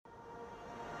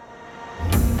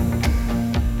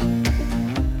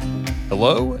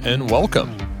Hello and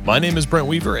welcome. My name is Brent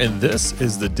Weaver, and this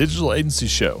is the Digital Agency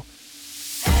Show,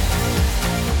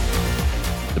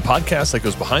 the podcast that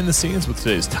goes behind the scenes with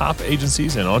today's top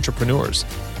agencies and entrepreneurs.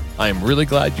 I am really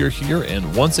glad you're here,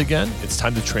 and once again, it's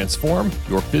time to transform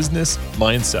your business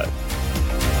mindset.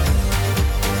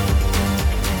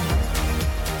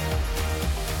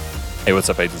 Hey, what's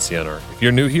up, agency owner? If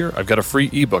you're new here, I've got a free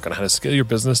ebook on how to scale your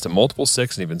business to multiple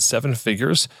six and even seven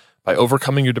figures by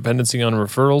overcoming your dependency on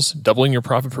referrals, doubling your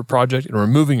profit per project, and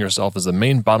removing yourself as the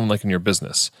main bottleneck in your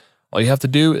business. All you have to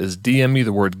do is DM me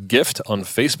the word gift on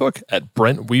Facebook at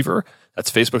Brent Weaver. That's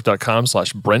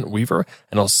facebook.com/Brent Weaver,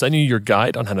 and I'll send you your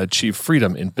guide on how to achieve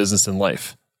freedom in business and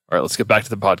life. All right, let's get back to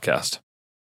the podcast.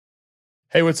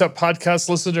 Hey, what's up, podcast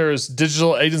listeners,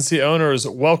 digital agency owners?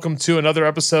 Welcome to another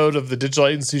episode of the Digital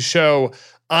Agency Show.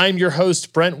 I'm your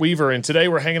host, Brent Weaver, and today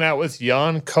we're hanging out with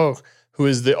Jan Koch, who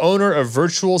is the owner of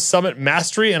Virtual Summit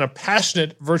Mastery and a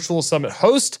passionate Virtual Summit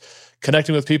host,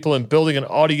 connecting with people and building an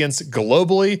audience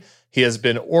globally. He has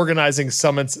been organizing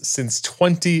summits since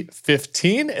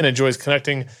 2015 and enjoys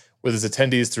connecting with his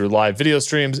attendees through live video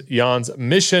streams. Jan's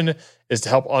mission is to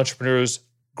help entrepreneurs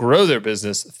grow their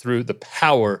business through the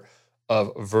power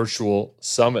of virtual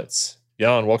summits.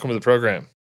 Jan, welcome to the program.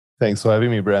 Thanks for having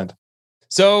me, Brent.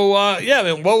 So,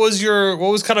 what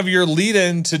was kind of your lead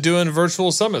in to doing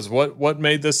virtual summits? What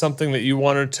made this something that you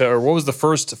wanted to, or what was the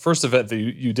first event that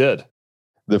you did?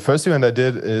 The first event I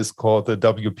did is called the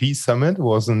WP Summit. It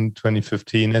was in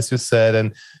 2015, as you said,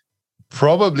 and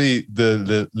probably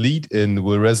the lead in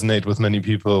will resonate with many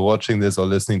people watching this or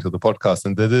listening to the podcast.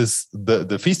 And that is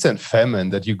the feast and famine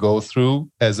that you go through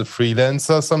as a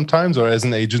freelancer sometimes, or as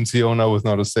an agency owner with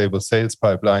not a stable sales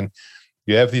pipeline.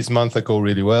 You have these months that go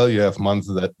really well. You have months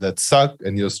that suck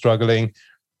and you're struggling.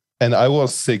 And I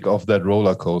was sick of that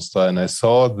roller coaster. And I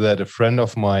saw that a friend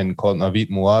of mine called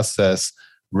Navid Muasses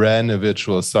ran a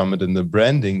virtual summit in the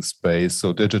branding space,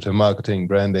 so digital marketing,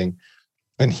 branding,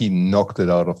 and he knocked it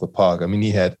out of the park. I mean,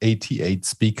 he had 88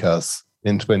 speakers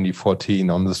in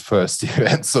 2014 on this first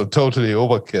event, so totally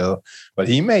overkill. But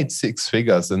he made six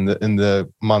figures in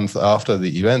the month after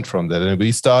the event from that. And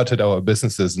we started our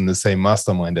businesses in the same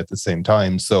mastermind at the same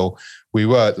time. So we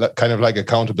were kind of like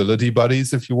accountability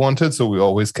buddies, if you wanted. So we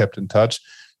always kept in touch.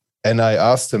 And I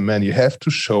asked him, man, you have to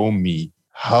show me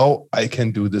how I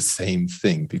can do the same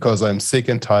thing, because I'm sick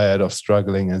and tired of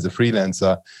struggling as a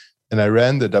freelancer. And I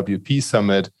ran the WP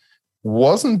Summit.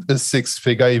 Wasn't a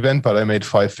six-figure event, but I made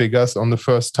five figures on the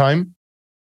first time.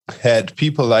 Had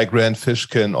people like Rand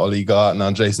Fishkin, Ollie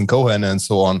Gardner, Jason Cohen, and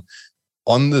so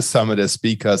on the summit as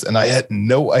speakers. And I had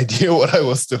no idea what I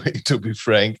was doing, to be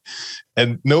frank.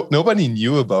 And nobody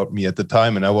knew about me at the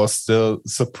time. And I was still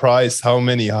surprised how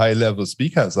many high-level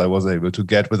speakers I was able to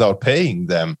get without paying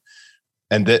them.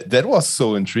 And that was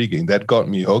so intriguing. That got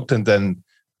me hooked. And then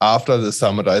after the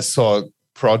summit, I saw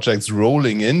projects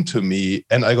rolling into me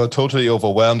and I got totally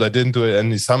overwhelmed. I didn't do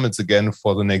any summits again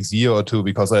for the next year or two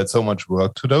because I had so much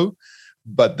work to do.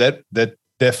 But that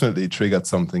definitely triggered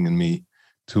something in me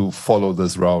to follow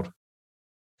this route.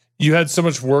 You had so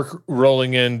much work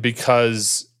rolling in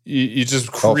because you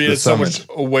just created so much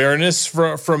awareness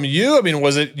from you. I mean,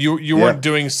 was it you weren't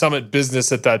doing summit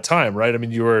business at that time, right? I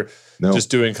mean, you were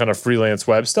just doing kind of freelance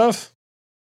web stuff.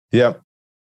 Yeah.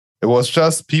 It was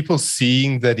just people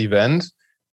seeing that event.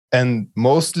 And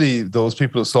mostly those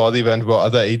people who saw the event were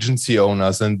other agency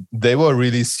owners, and they were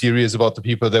really serious about the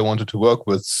people they wanted to work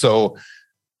with. So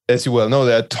as you well know,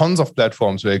 there are tons of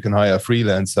platforms where you can hire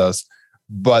freelancers,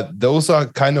 but those are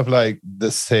kind of like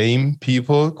the same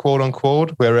people, quote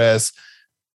unquote, whereas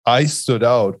I stood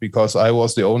out because I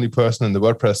was the only person in the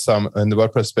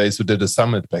WordPress space who did a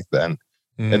summit back then.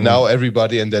 And now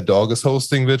everybody and their dog is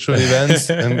hosting virtual events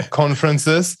and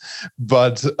conferences.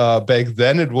 But back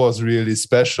then it was really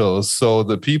special. So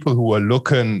the people who were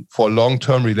looking for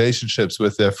long-term relationships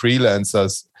with their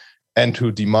freelancers and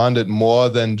who demanded more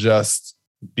than just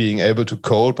being able to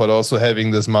code, but also having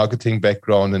this marketing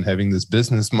background and having this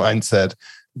business mindset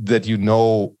that you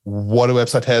know what a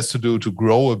website has to do to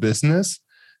grow a business,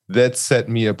 that set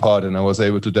me apart. And I was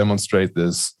able to demonstrate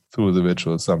this through the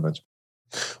virtual summit.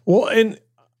 Well, and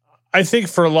I think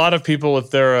for a lot of people,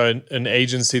 if they're an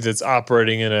agency that's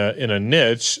operating in a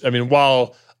niche, I mean,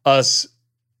 while us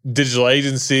digital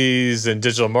agencies and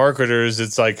digital marketers,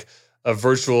 it's like a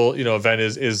virtual, event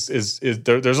is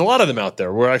there's a lot of them out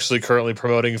there. We're actually currently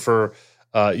promoting for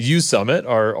U Summit,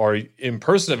 our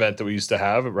in-person event that we used to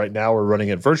have. Right now, we're running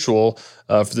it virtual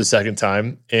for the second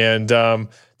time, and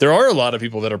there are a lot of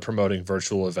people that are promoting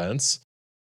virtual events.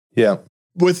 Yeah,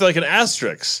 with like an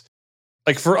asterisk.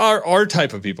 Like for our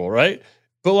type of people, right?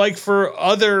 But like for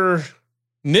other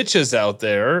niches out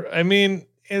there. I mean,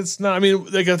 it's not, I mean,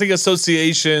 like I think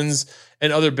associations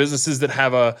and other businesses that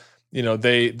have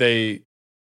they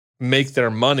make their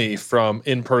money from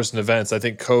in-person events. I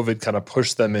think COVID kind of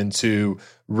pushed them into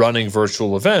running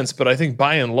virtual events, but I think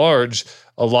by and large,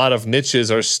 a lot of niches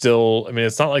are still, I mean,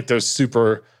 it's not like they're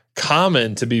super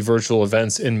common to be virtual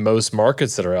events in most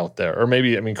markets that are out there. Or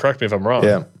maybe, I mean, correct me if I'm wrong.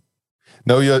 Yeah.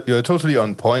 No, you're totally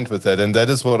on point with that. And that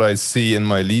is what I see in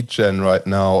my lead gen right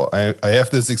now. I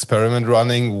have this experiment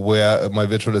running where my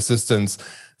virtual assistants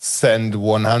send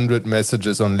 100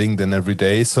 messages on LinkedIn every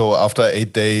day. So after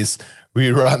 8 days,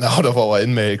 we run out of our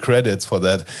in-mail credits for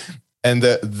that. And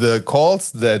the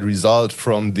calls that result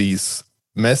from these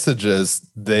messages,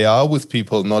 they are with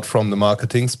people not from the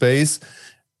marketing space.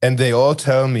 And they all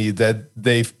tell me that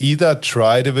they've either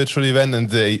tried a virtual event and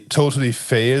they totally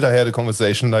failed. I had a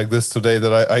conversation like this today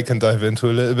that I can dive into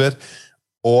a little bit.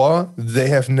 Or they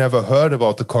have never heard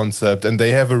about the concept and they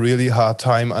have a really hard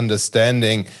time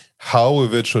understanding how a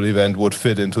virtual event would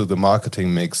fit into the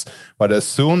marketing mix. But as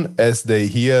soon as they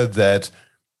hear that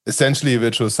essentially a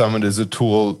virtual summit is a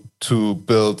tool to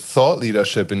build thought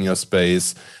leadership in your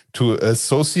space, to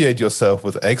associate yourself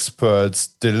with experts,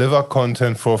 deliver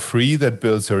content for free that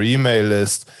builds your email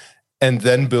list, and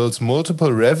then builds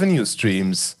multiple revenue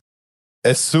streams.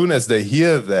 As soon as they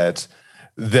hear that,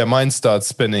 their mind starts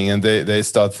spinning and they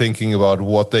start thinking about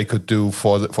what they could do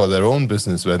for their own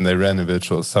business when they ran a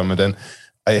virtual summit. And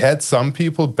I had some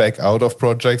people back out of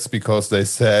projects because they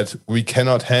said, we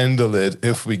cannot handle it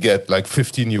if we get like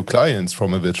 50 new clients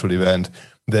from a virtual event.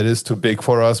 That is too big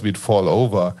for us, we'd fall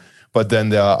over. But then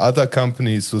there are other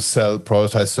companies who sell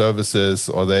productized services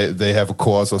or they have a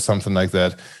course or something like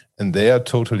that. And they are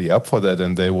totally up for that.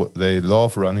 And they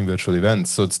love running virtual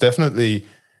events. So it's definitely,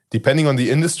 depending on the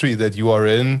industry that you are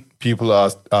in, people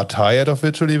are tired of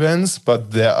virtual events,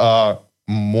 but there are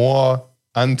more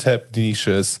untapped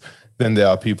niches than there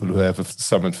are people who have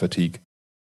summit fatigue.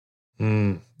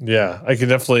 Yeah, I can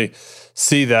definitely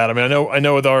see that. I mean, I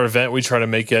know with our event, we try to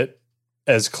make it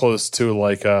as close to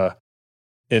like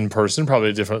in person, probably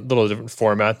a little different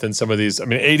format than some of these. I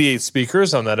mean, 88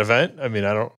 speakers on that event. I mean,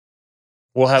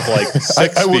 we'll have like 6 I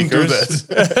speakers. wouldn't do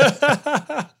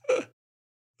that.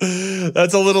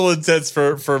 That's a little intense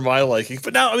for my liking.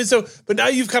 But now, I mean, but now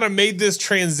you've kind of made this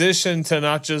transition to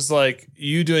not just like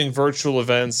you doing virtual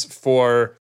events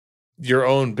for your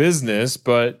own business,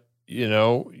 but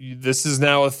this is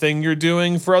now a thing you're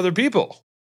doing for other people.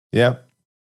 Yeah.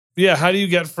 Yeah. How do you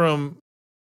get from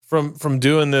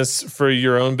doing this for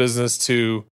your own business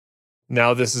to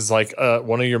now this is like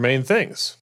one of your main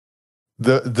things?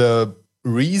 The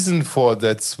reason for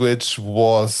that switch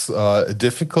was a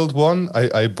difficult one.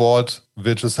 I bought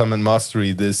Virtual Summit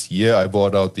Mastery this year. I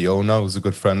bought out the owner, who's a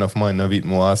good friend of mine, Naveed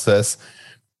Moases.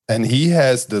 And he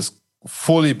has this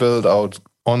fully built out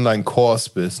online course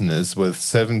business with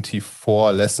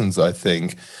 74 lessons, I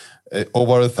think.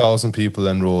 Over 1,000 people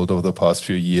enrolled over the past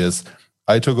few years.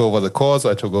 I took over the course,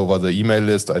 I took over the email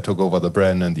list, I took over the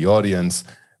brand and the audience.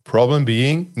 Problem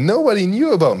being, nobody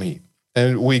knew about me.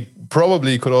 And we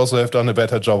probably could also have done a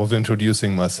better job of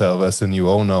introducing myself as the new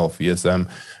owner of VSM.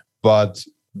 But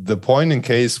the point in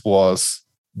case was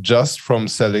just from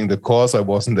selling the course, I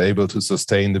wasn't able to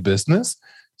sustain the business.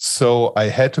 So I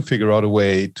had to figure out a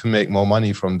way to make more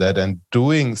money from that. And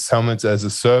doing summits as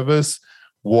a service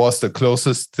was the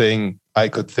closest thing I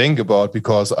could think about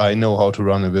because I know how to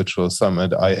run a virtual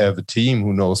summit. I have a team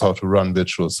who knows how to run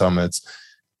virtual summits.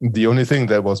 The only thing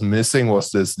that was missing was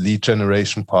this lead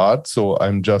generation part. So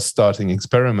I'm just starting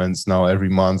experiments now every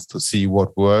month to see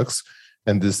what works.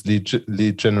 And this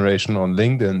lead generation on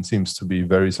LinkedIn seems to be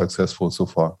very successful so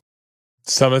far.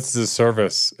 Summits as a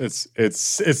service. It's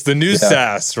the new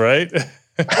SaaS, right?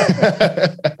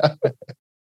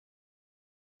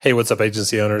 Hey, what's up,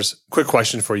 agency owners? Quick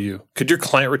question for you. Could your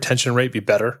client retention rate be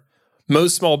better?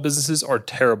 Most small businesses are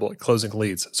terrible at closing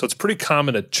leads, so it's pretty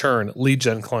common to churn lead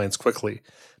gen clients quickly.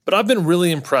 But I've been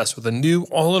really impressed with a new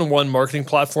all-in-one marketing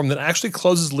platform that actually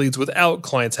closes leads without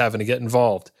clients having to get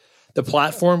involved. The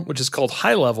platform, which is called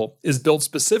High Level, is built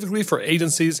specifically for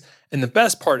agencies, and the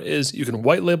best part is you can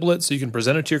white label it so you can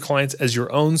present it to your clients as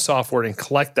your own software and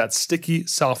collect that sticky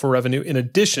software revenue in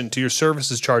addition to your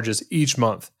services charges each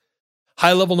month.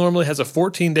 High Level normally has a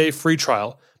 14-day free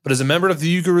trial, but as a member of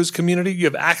the UGurus community, you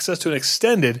have access to an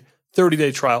extended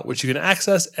 30-day trial, which you can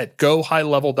access at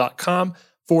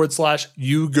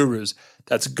gohighlevel.com/UGurus.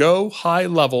 That's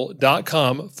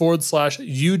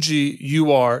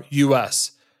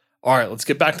gohighlevel.com/UGURUS. All right, let's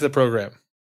get back to the program.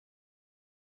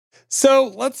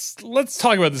 So let's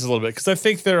talk about this a little bit because I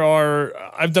think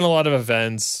I've done a lot of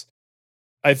events.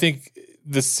 I think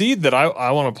the seed that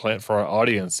I want to plant for our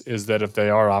audience is that if they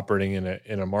are operating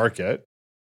in a market,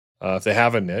 if they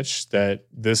have a niche, that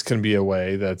this can be a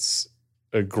way that's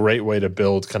a great way to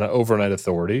build kind of overnight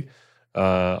authority.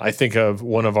 I think of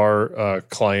one of our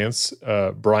clients,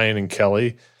 Brian and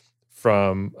Kelly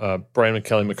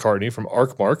McCartney from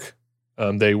ArcMark.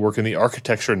 They work in the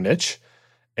architecture niche,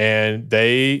 and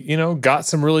they, got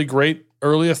some really great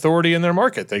early authority in their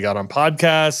market. They got on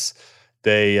podcasts.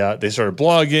 They started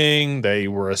blogging. They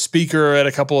were a speaker at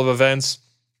a couple of events.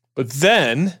 But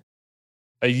then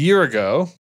a year ago,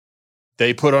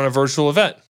 they put on a virtual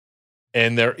event,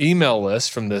 and their email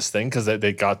list from this thing, because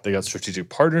they got strategic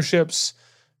partnerships.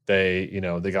 They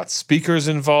got speakers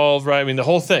involved, right? I mean, the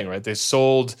whole thing, right? They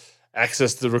sold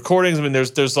access to the recordings. I mean,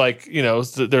 there's like,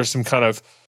 there's some kind of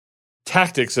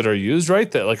tactics that are used, right?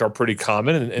 That like are pretty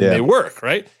common and they work,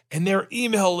 right? And their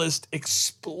email list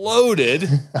exploded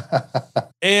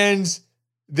and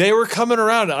they were coming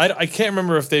around. I can't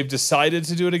remember if they've decided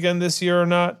to do it again this year or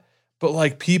not, but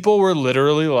like people were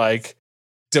literally like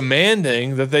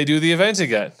demanding that they do the event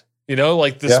again.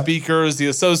 Like the speakers, the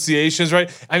associations,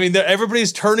 right? I mean,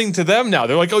 everybody's turning to them now.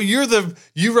 They're like, oh, you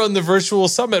run the virtual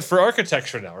summit for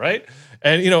architecture now, right?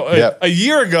 And, a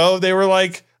year ago, they were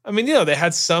like, I mean, they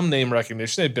had some name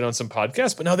recognition. They'd been on some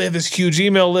podcasts, but now they have this huge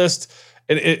email list.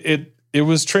 And it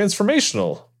was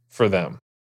transformational for them.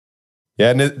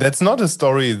 Yeah, and that's not a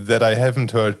story that I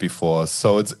haven't heard before.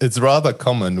 So it's rather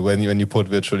common when you put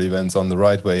virtual events on the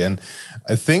right way. And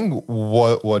I think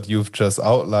what you've just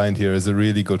outlined here is a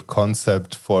really good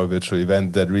concept for a virtual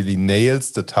event that really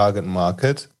nails the target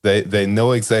market. They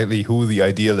know exactly who the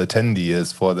ideal attendee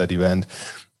is for that event.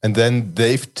 And then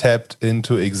they've tapped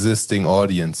into existing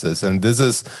audiences. And this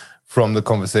is, from the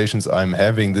conversations I'm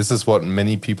having, this is what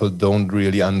many people don't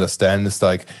really understand. It's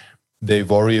like, they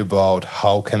worry about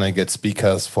how can I get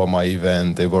speakers for my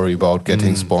event. They worry about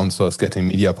getting sponsors, getting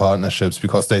media partnerships,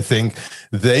 because they think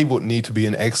they would need to be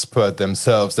an expert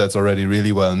themselves that's already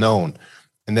really well known.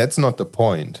 And that's not the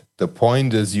point. The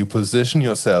point is you position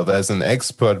yourself as an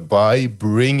expert by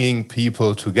bringing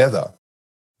people together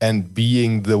and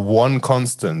being the one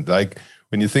constant. Like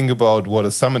when you think about what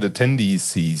a summit attendee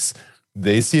sees,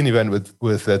 they see an event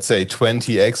with let's say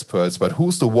 20 experts, but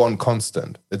who's the one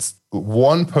constant? It's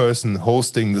one person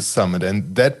hosting the summit,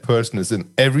 and that person is in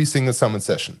every single summit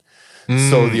session.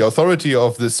 So the authority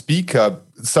of the speaker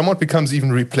somewhat becomes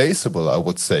even replaceable, I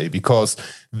would say, because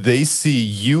they see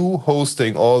you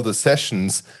hosting all the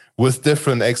sessions with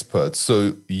different experts.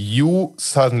 So you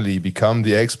suddenly become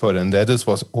the expert, and that is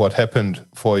what happened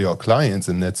for your clients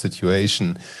in that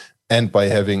situation. And by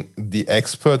having the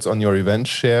experts on your event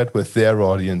shared with their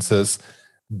audiences,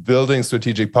 building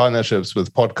strategic partnerships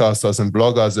with podcasters and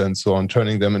bloggers and so on,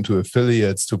 turning them into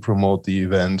affiliates to promote the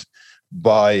event,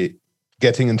 by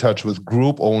getting in touch with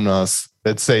group owners,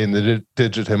 let's say in the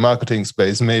digital marketing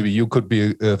space, maybe you could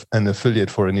be an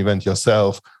affiliate for an event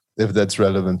yourself, if that's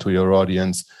relevant to your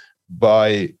audience,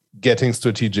 by getting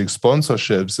strategic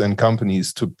sponsorships and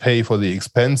companies to pay for the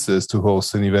expenses to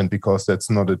host an event, because that's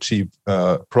not a cheap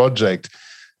project.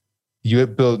 You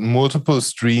have built multiple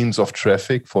streams of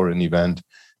traffic for an event,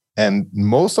 and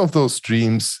most of those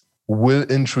streams will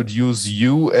introduce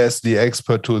you as the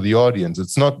expert to the audience.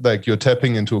 It's not like you're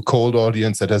tapping into a cold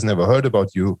audience that has never heard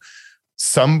about you.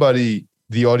 Somebody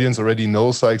the audience already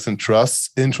knows, likes, and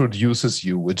trusts introduces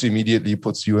you, which immediately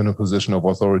puts you in a position of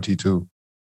authority too.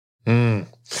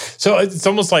 So it's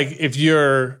almost like if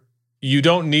you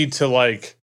don't need to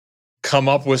like come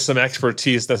up with some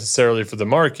expertise necessarily for the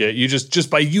market. You just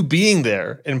by you being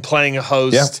there and playing a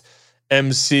host,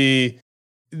 MC,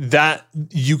 that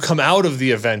you come out of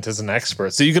the event as an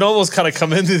expert. So you can almost kind of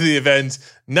come into the event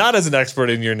not as an expert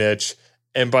in your niche,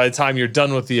 and by the time you're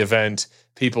done with the event,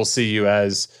 people see you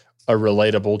as a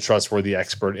relatable, trustworthy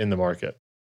expert in the market.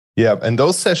 Yeah, and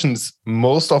those sessions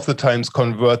most of the times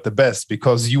convert the best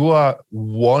because you are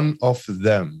one of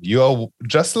them. You are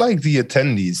just like the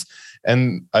attendees.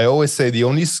 And I always say the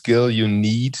only skill you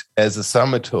need as a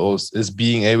summit host is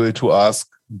being able to ask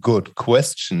good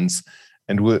questions.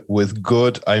 And with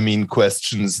good, I mean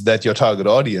questions that your target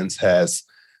audience has.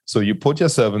 So you put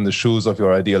yourself in the shoes of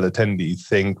your ideal attendee.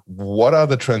 Think, what are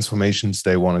the transformations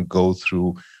they want to go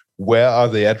through? Where are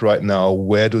they at right now?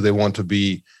 Where do they want to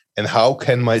be? And how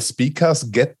can my speakers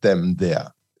get them there?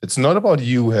 It's not about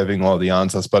you having all the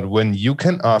answers, but when you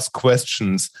can ask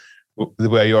questions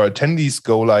where your attendees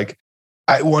go like,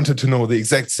 I wanted to know the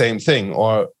exact same thing,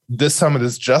 or this summit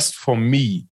is just for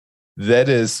me. That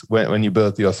is when you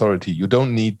build the authority. You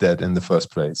don't need that in the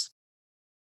first place.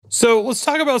 So let's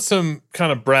talk about some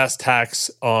kind of brass tacks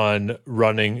on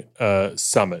running a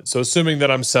summit. So assuming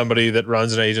that I'm somebody that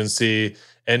runs an agency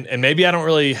and maybe I don't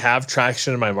really have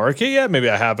traction in my market yet. Maybe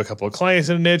I have a couple of clients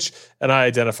in a niche and I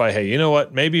identify, hey, you know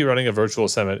what? Maybe running a virtual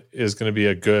summit is going to be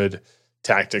a good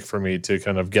tactic for me to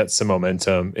kind of get some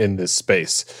momentum in this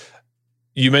space.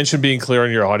 You mentioned being clear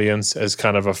on your audience as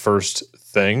kind of a first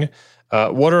thing.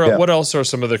 What else are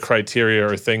some of the criteria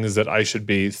or things that I should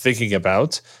be thinking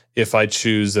about if I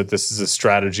choose that this is a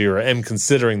strategy or am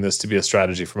considering this to be a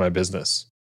strategy for my business?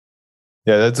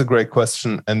 Yeah, that's a great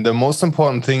question. And the most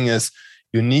important thing is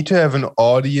you need to have an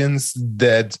audience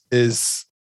that is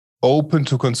open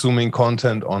to consuming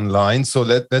content online. So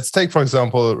let's take, for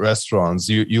example, restaurants.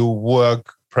 You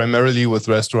work primarily with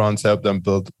restaurants, help them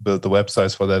build the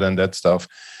websites for that and that stuff.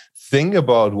 Think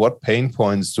about what pain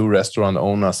points do restaurant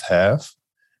owners have,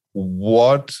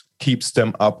 what keeps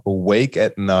them up awake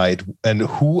at night, and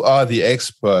who are the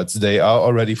experts they are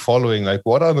already following. Like,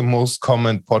 what are the most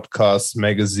common podcasts,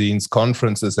 magazines,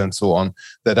 conferences, and so on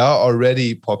that are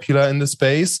already popular in the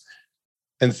space?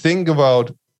 And think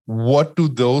about what do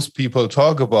those people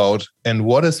talk about and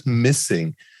what is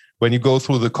missing. When you go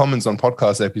through the comments on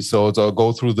podcast episodes or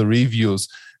go through the reviews,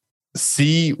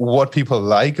 see what people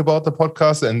like about the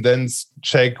podcast and then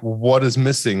check what is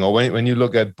missing. Or when you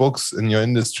look at books in your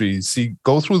industry,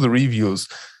 go through the reviews,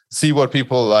 see what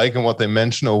people like and what they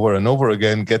mention over and over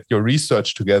again, get your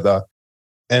research together.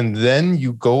 And then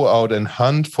you go out and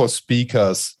hunt for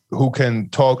speakers who can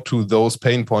talk to those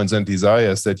pain points and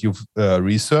desires that you've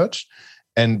researched.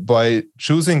 And by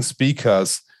choosing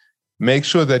speakers, make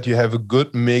sure that you have a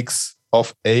good mix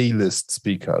of A-list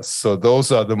speakers. So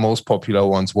those are the most popular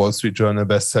ones: Wall Street Journal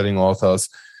best-selling authors,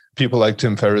 people like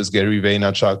Tim Ferriss, Gary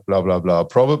Vaynerchuk, blah, blah, blah.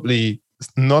 Probably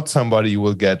not somebody you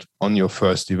will get on your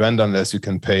first event unless you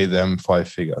can pay them 5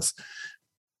 figures.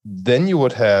 Then you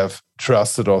would have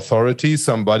trusted authority,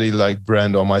 somebody like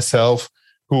Brand or myself,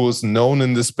 who's known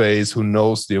in the space, who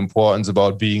knows the importance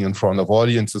about being in front of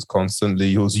audiences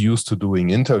constantly, who's used to doing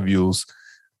interviews,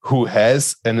 who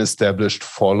has an established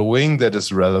following that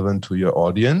is relevant to your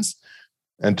audience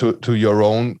and to your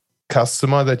own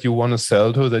customer that you want to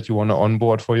sell to, that you want to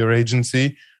onboard for your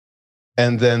agency.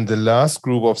 And then the last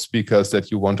group of speakers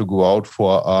that you want to go out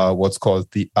for are what's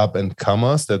called the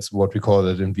up-and-comers. That's what we call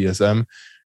it in VSM,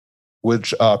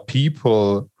 which are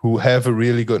people who have a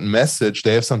really good message.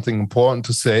 They have something important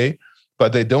to say,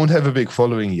 but they don't have a big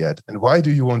following yet. And why do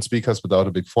you want speakers without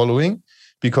a big following?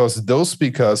 Because those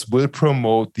speakers will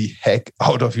promote the heck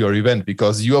out of your event,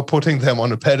 because you are putting them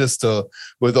on a pedestal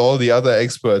with all the other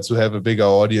experts who have a bigger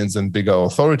audience and bigger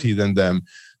authority than them.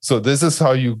 So this is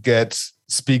how you get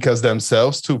speakers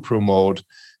themselves to promote.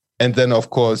 And then, of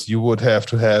course, you would have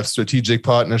to have strategic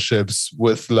partnerships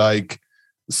with like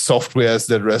softwares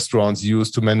that restaurants use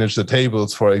to manage the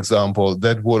tables, for example,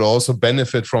 that would also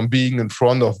benefit from being in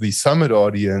front of the summit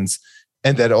audience,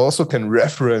 and that also can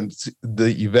reference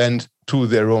the event to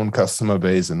their own customer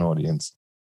base and audience.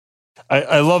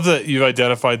 I love that you've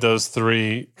identified those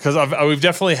three, because we've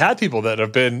definitely had people that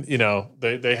have been,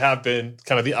 they have been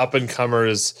kind of the up and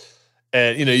comers,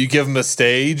 and you give them a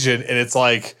stage and it's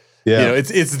like,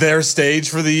 it's their stage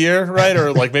for the year, right?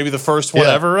 Or like maybe the first one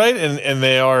ever, right? And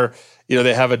they are,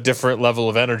 they have a different level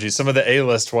of energy. Some of the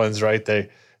A-list ones, right? They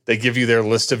give you their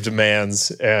list of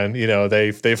demands, and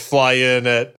they fly in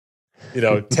at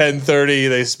 10:30,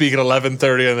 they speak at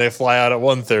 11:30, and they fly out at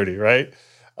 1:30, right?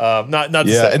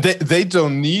 And they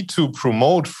don't need to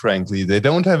promote, frankly. They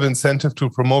don't have incentive to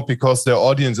promote because their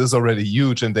audience is already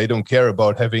huge and they don't care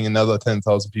about having another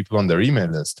 10,000 people on their email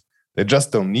list. They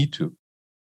just don't need to.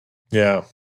 Yeah.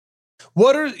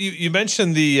 What are you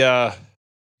mentioned the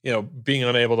being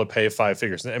unable to pay 5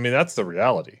 figures. I mean, that's the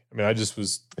reality. I mean, I just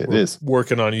was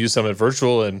working on U Summit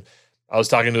Virtual, and I was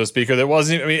talking to a speaker that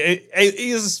wasn't,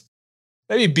 he's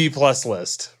maybe B+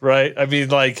 list, right? I mean,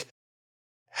 like,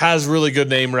 has really good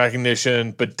name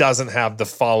recognition, but doesn't have the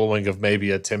following of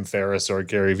maybe a Tim Ferriss or a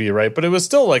Gary Vee, right? But it was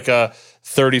still like a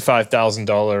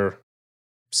 $35,000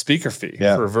 speaker fee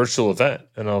for a virtual event.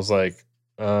 And I was like,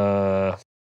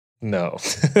 no.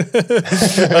 So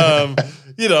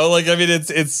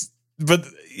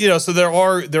there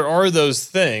are those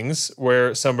things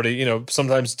where somebody,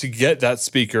 sometimes to get that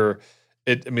speaker,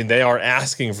 they are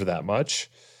asking for that much.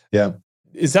 Yeah.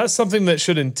 Is that something that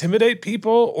should intimidate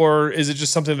people, or is it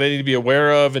just something they need to be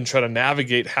aware of and try to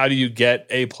navigate? How do you get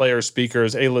A-player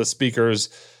speakers, A-list speakers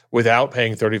without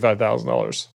paying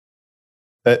 $35,000?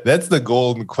 That's the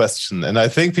golden question. And I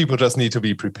think people just need to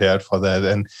be prepared for that.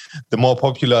 And the more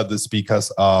popular the speakers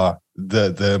are,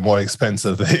 the more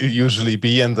expensive they usually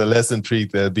be, and the less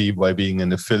intrigued they'll be by being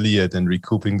an affiliate and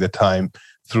recouping the time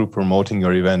through promoting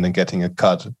your event and getting a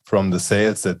cut from the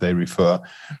sales that they refer.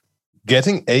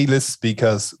 Getting A-list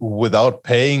speakers without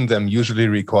paying them usually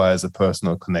requires a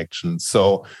personal connection.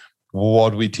 So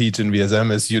what we teach in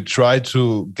VSM is you try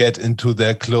to get into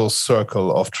their close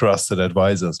circle of trusted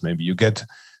advisors. Maybe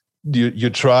you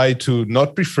try to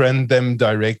not befriend them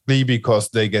directly because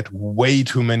they get way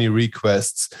too many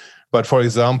requests. But for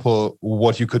example,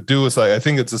 what you could do is, I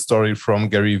think it's a story from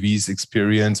Gary Vee's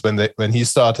experience when he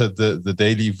started the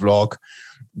daily vlog,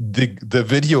 the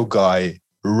video guy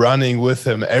running with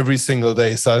him every single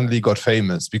day suddenly got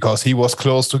famous because he was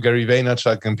close to Gary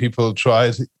Vaynerchuk and people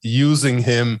tried using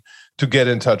him to get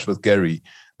in touch with Gary.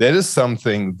 That is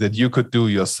something that you could do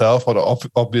yourself, but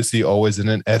obviously always in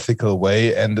an ethical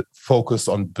way and focus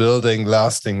on building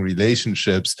lasting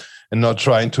relationships and not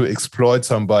trying to exploit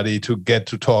somebody to get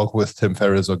to talk with Tim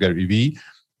Ferriss or Gary Vee,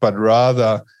 but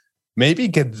rather maybe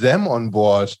get them on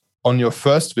board on your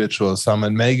first virtual summit,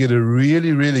 make it a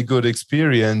really, really good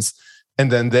experience. And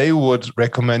then they would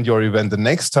recommend your event the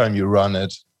next time you run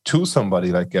it to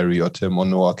somebody like Gary or Tim or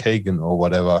Noah Kagan or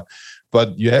whatever.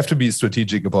 But you have to be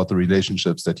strategic about the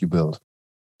relationships that you build.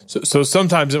 So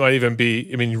sometimes it might even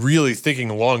be, really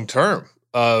thinking long term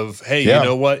of, hey, you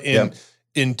know what?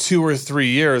 In 2 or 3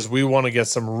 years, we want to get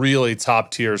some really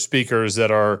top tier speakers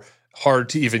that are hard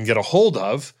to even get a hold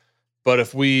of. But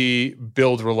if we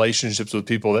build relationships with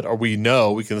people that we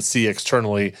can see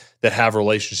externally that have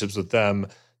relationships with them,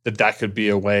 that could be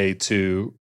a way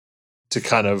to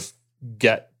kind of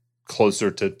get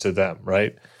closer to them,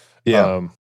 right? Yeah.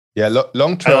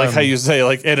 Long term. I like how you say,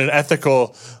 like, in an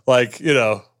ethical, like,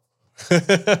 don't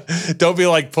be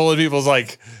like pulling people's,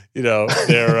 like,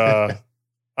 they're,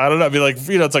 I don't know, be like,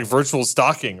 it's like virtual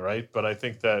stalking, right? But I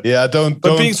think that, don't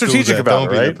being strategic about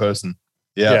don't it, right? Be the person.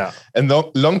 Yeah. And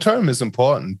long term is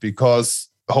important because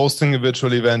hosting a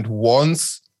virtual event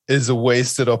once is a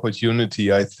wasted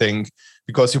opportunity, I think,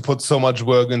 because you put so much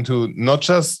work into not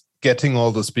just getting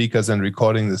all the speakers and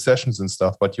recording the sessions and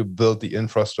stuff, but you build the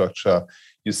infrastructure,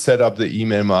 you set up the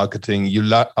email marketing, you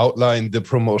outline the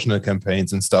promotional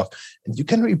campaigns and stuff, and you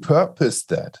can repurpose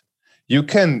that. You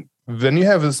can, when you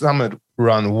have a summit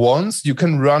run once, you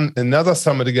can run another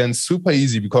summit again super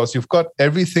easy because you've got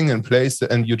everything in place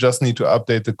and you just need to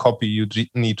update the copy, you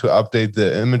need to update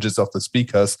the images of the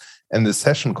speakers and the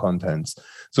session contents.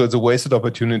 So it's a wasted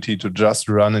opportunity to just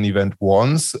run an event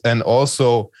once. And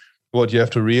also what you have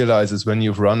to realize is when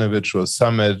you've run a virtual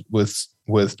summit with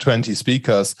 20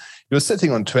 speakers, you're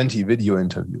sitting on 20 video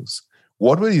interviews.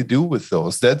 What will you do with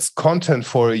those? That's content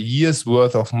for a year's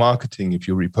worth of marketing if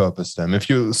you repurpose them. If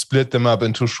you split them up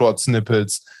into short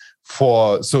snippets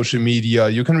for social media,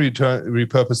 you can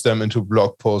repurpose them into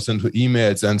blog posts, into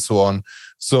emails, and so on.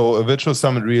 So a virtual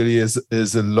summit really is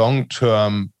a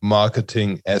long-term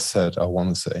marketing asset, I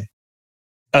want to say.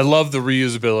 I love the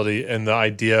reusability and the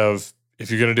idea of, if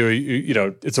you're going to do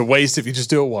it, it's a waste if you just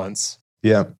do it once.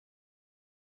 Yeah.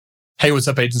 Hey, what's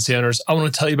up, agency owners? I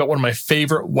want to tell you about one of my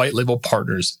favorite white label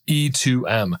partners,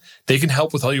 E2M. They can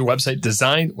help with all your website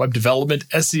design, web development,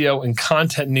 SEO, and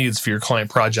content needs for your client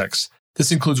projects.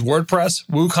 This includes WordPress,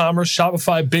 WooCommerce,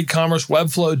 Shopify, BigCommerce,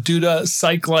 Webflow, Duda,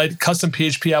 SiteGlide, custom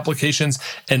PHP applications,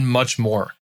 and much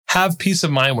more. Have peace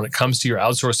of mind when it comes to your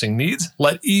outsourcing needs.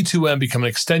 Let E2M become an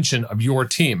extension of your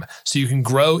team so you can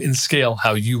grow and scale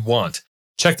how you want.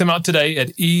 Check them out today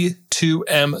at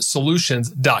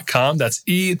e2msolutions.com. That's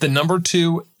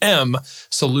E2M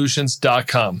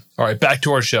solutions.com. All right, back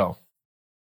to our show.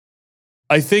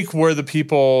 I think where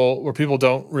people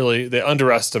don't really, they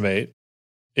underestimate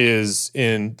is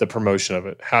in the promotion of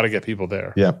it, how to get people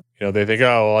there. Yeah. They think,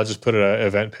 I'll just put an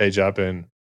event page up and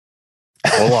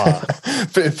voila.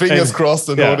 Fingers crossed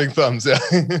and holding thumbs. Yeah.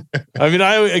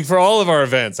 I for all of our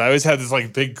events, I always have this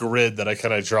like big grid that I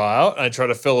kind of draw out. And I try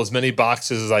to fill as many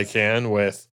boxes as I can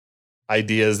with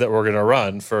ideas that we're going to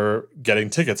run for getting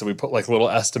tickets. And we put like little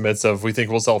estimates of, we think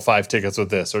we'll sell 5 tickets with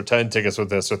this, or 10 tickets with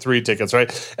this, or 3 tickets, right?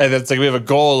 And then it's like we have a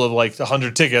goal of like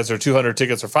 100 tickets or 200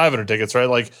 tickets or 500 tickets, right?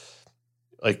 Like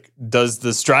does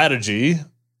the strategy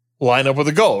line up with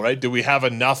the goal, right? Do we have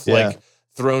enough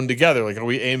thrown together? Like, are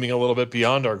we aiming a little bit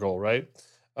beyond our goal, right?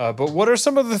 But what are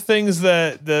some of the things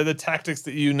that the tactics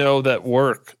that that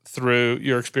work through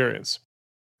your experience?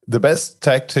 The best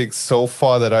tactics so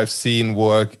far that I've seen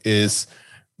work is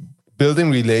building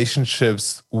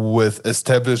relationships with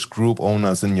established group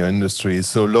owners in your industry.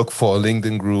 So look for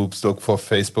LinkedIn groups, look for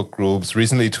Facebook groups,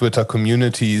 recently Twitter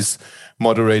communities,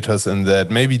 moderators in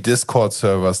that, maybe Discord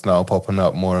servers now popping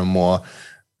up more and more.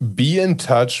 Be in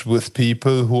touch with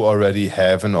people who already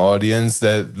have an audience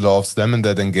that loves them and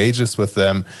that engages with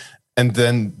them, and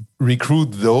then recruit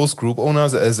those group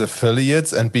owners as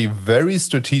affiliates and be very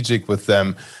strategic with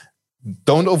them.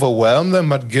 Don't overwhelm them,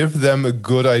 but give them a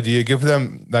good idea. Give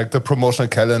them like the promotional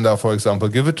calendar, for example.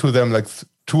 Give it to them like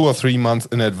 2 or 3 months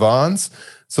in advance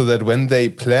so that when they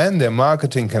plan their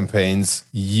marketing campaigns,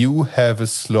 you have a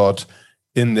slot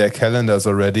in their calendars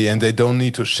already and they don't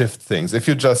need to shift things. If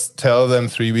you just tell them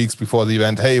 3 weeks before the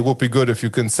event, hey, it would be good if you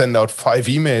can send out 5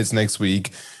 emails next week,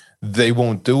 they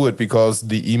won't do it because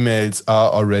the emails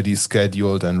are already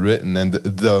scheduled and written. And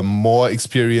the more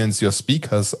experienced your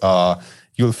speakers are,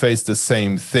 you'll face the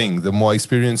same thing. The more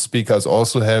experienced speakers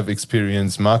also have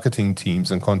experienced marketing teams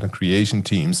and content creation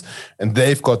teams, and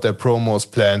they've got their promos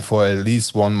planned for at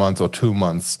least 1 month or 2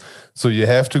 months. So you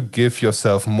have to give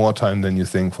yourself more time than you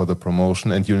think for the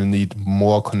promotion, and you'll need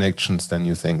more connections than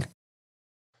you think.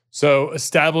 So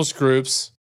established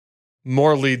groups,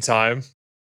 more lead time,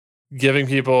 giving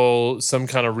people some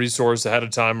kind of resource ahead of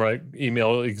time, right?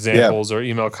 Email examples or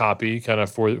email copy kind of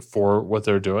for what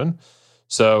they're doing.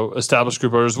 So established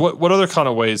group owners, what other kind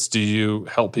of ways do you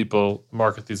help people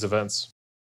market these events?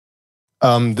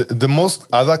 The most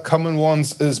other common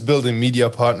ones is building media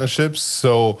partnerships.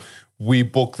 So we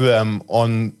book them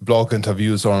on blog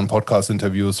interviews or on podcast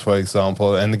interviews, for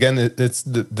example. And again, it's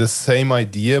the same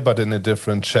idea, but in a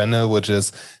different channel, which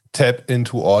is tap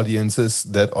into audiences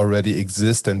that already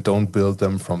exist and don't build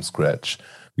them from scratch.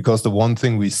 Because the one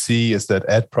thing we see is that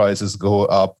ad prices go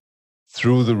up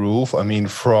through the roof. I mean,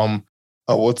 from,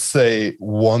 I would say,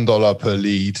 $1 per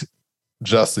lead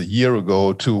just a year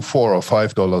ago to $4 or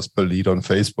 $5 per lead on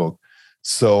Facebook.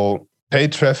 So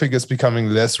paid traffic is becoming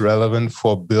less relevant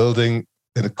for building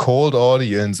a cold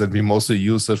audience, and we mostly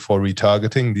use it for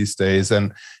retargeting these days.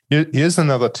 And here's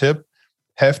another tip.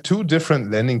 Have 2 different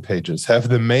landing pages. Have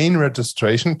the main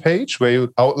registration page where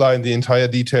you outline the entire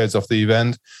details of the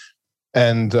event.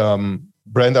 And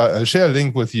Brenda, I'll share a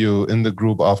link with you in the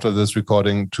group after this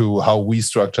recording to how we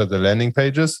structure the landing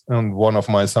pages on one of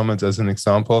my summits as an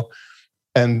example.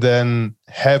 And then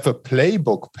have a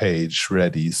playbook page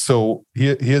ready. So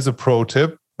here's a pro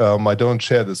tip. I don't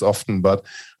share this often, but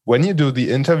when you do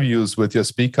the interviews with your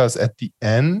speakers at the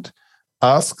end,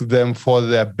 ask them for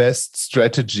their best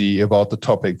strategy about the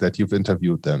topic that you've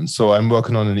interviewed them. So I'm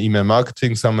working on an email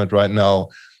marketing summit right now.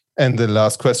 And the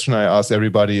last question I ask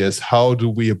everybody is, how do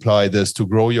we apply this to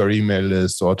grow your email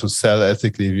list or to sell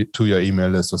ethically to your email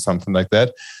list or something like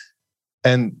that?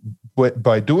 And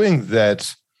by doing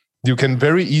that, you can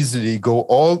very easily go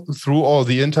all through all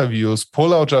the interviews,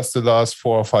 pull out just the last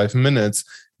 4 or 5 minutes,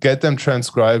 get them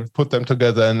transcribed, put them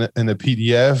together in a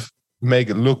PDF,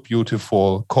 make it look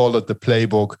beautiful, call it the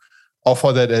playbook,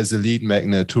 offer that as a lead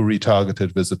magnet to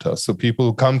retargeted visitors. So people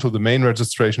who come to the main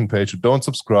registration page who don't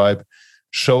subscribe,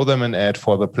 show them an ad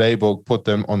for the playbook, put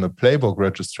them on the playbook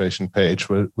registration page,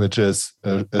 which is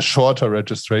a shorter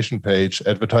registration page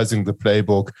advertising the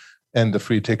playbook and the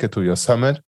free ticket to your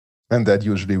summit. And that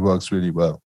usually works really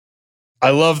well. I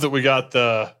love that we got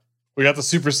the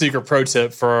super secret pro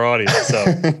tip for our audience. So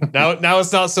now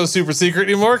it's not so super secret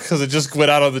anymore because it just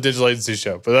went out on the Digital Agency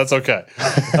Show, but that's okay.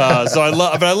 So I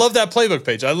love that playbook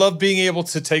page. I love being able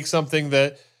to take something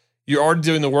that you're already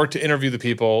doing the work to interview the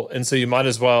people, and so you might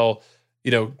as well,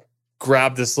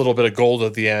 grab this little bit of gold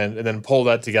at the end and then pull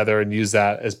that together and use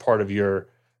that as part of your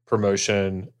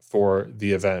promotion for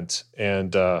the event.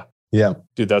 And yeah,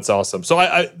 dude, that's awesome. So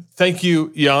I thank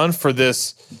you, Jan, for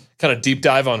this kind of deep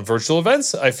dive on virtual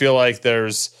events. I feel like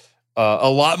there's a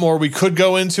lot more we could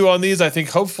go into on these. I think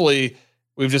hopefully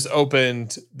we've just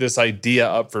opened this idea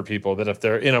up for people that if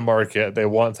they're in a market, they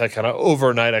want that kind of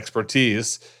overnight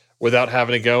expertise without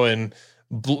having to go and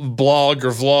blog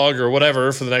or vlog or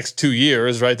whatever for the next 2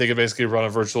 years, right? They could basically run a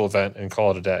virtual event and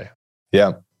call it a day.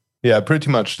 Yeah, pretty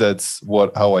much that's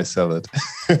how I sell it.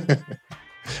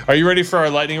 Are you ready for our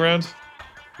lightning round?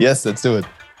 Yes, let's do it.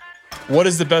 What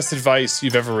is the best advice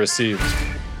you've ever received?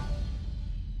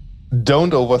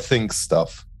 Don't overthink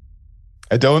stuff.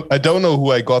 I don't know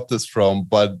who I got this from,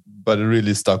 but it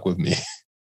really stuck with me.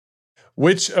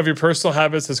 Which of your personal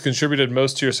habits has contributed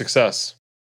most to your success?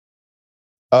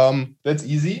 That's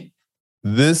easy.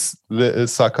 This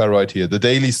sucker right here, The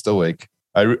Daily Stoic.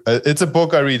 It's a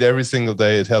book I read every single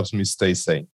day. It helps me stay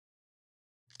sane.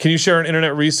 Can you share an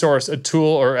internet resource, a tool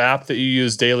or app that you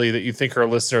use daily that you think our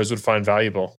listeners would find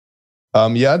valuable?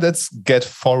 Yeah, that's Get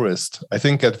Forest. I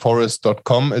think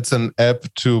getforest.com. It's an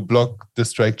app to block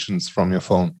distractions from your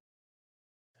phone.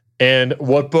 And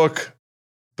what book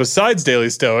besides Daily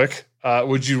Stoic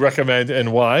would you recommend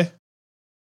and why?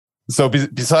 So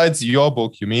besides your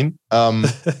book, you mean?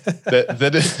 That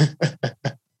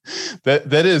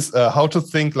is How to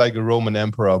Think Like a Roman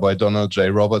Emperor by Donald J.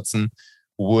 Robertson,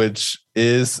 which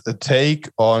is a take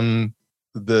on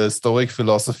the Stoic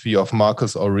philosophy of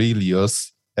Marcus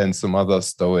Aurelius and some other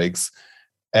Stoics.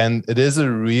 And it is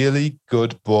a really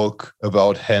good book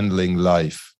about handling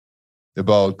life,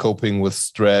 about coping with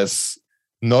stress,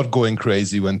 not going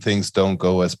crazy when things don't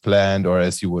go as planned or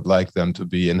as you would like them to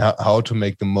be, and how to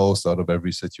make the most out of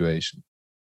every situation.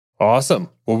 Awesome.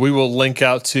 Well, we will link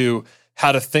out to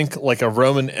How to Think Like a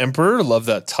Roman Emperor. Love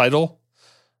that title.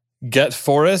 Get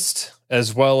Forest,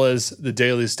 as well as the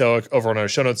Daily Stoic over on our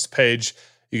show notes page.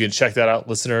 You can check that out,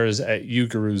 listeners, at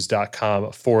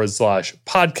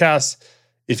ugurus.com/podcast.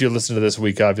 If you listen to this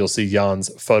week of, you'll see Jan's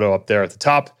photo up there at the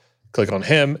top. Click on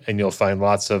him, and you'll find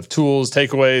lots of tools,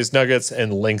 takeaways, nuggets,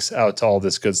 and links out to all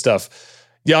this good stuff.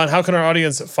 Jan, how can our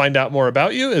audience find out more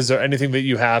about you? Is there anything that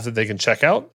you have that they can check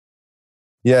out?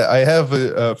 Yeah, I have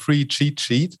a free cheat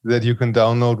sheet that you can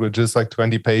download with just like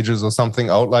 20 pages or something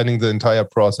outlining the entire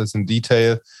process in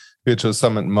detail.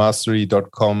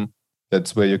 E227mastery.com.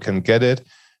 That's where you can get it.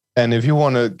 And if you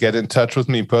want to get in touch with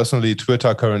me personally,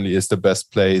 Twitter currently is the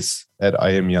best place at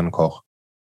I am Jan Koch.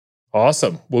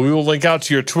 Awesome. Well, we will link out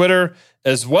to your Twitter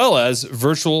as well as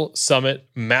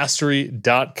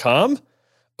virtualsummitmastery.com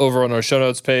over on our show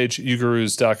notes page,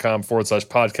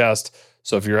 ugurus.com/podcast.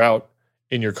 So if you're out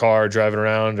in your car, driving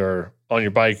around, or on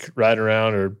your bike, riding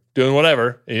around, or doing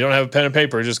whatever, and you don't have a pen and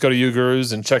paper, just go to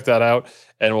ugurus and check that out.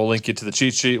 And we'll link you to the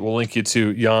cheat sheet. We'll link you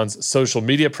to Jan's social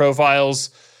media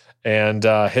profiles and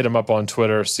hit him up on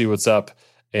Twitter, see what's up.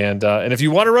 And if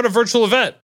you want to run a virtual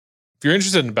event, if you're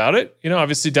interested about it,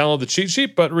 obviously download the cheat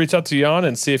sheet, but reach out to Jan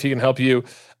and see if he can help you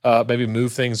maybe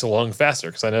move things along faster.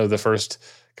 Because I know the first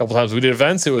couple times we did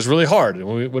events, it was really hard.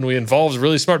 And when we involved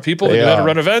really smart people and knew how to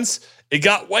run events, it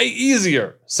got way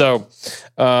easier. So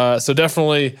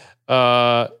definitely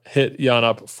hit Jan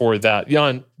up for that.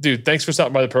 Jan, dude, thanks for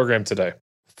stopping by the program today.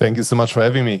 Thank you so much for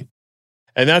having me.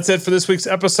 And that's it for this week's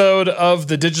episode of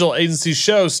the Digital Agency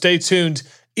Show. Stay tuned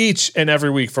each and every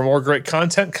week for more great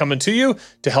content coming to you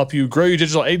to help you grow your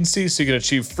digital agency so you can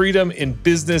achieve freedom in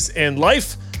business and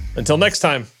life. Until next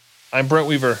time, I'm Brent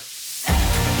Weaver.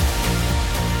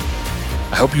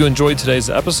 I hope you enjoyed today's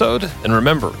episode. And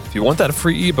remember, if you want that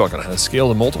free ebook on how to scale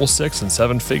to multiple 6 and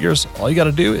 7 figures, all you got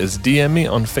to do is DM me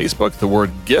on Facebook, the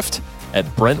word gift,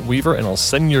 at Brent Weaver, and I'll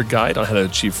send you your guide on how to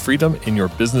achieve freedom in your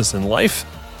business and life.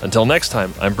 Until next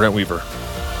time, I'm Brent Weaver.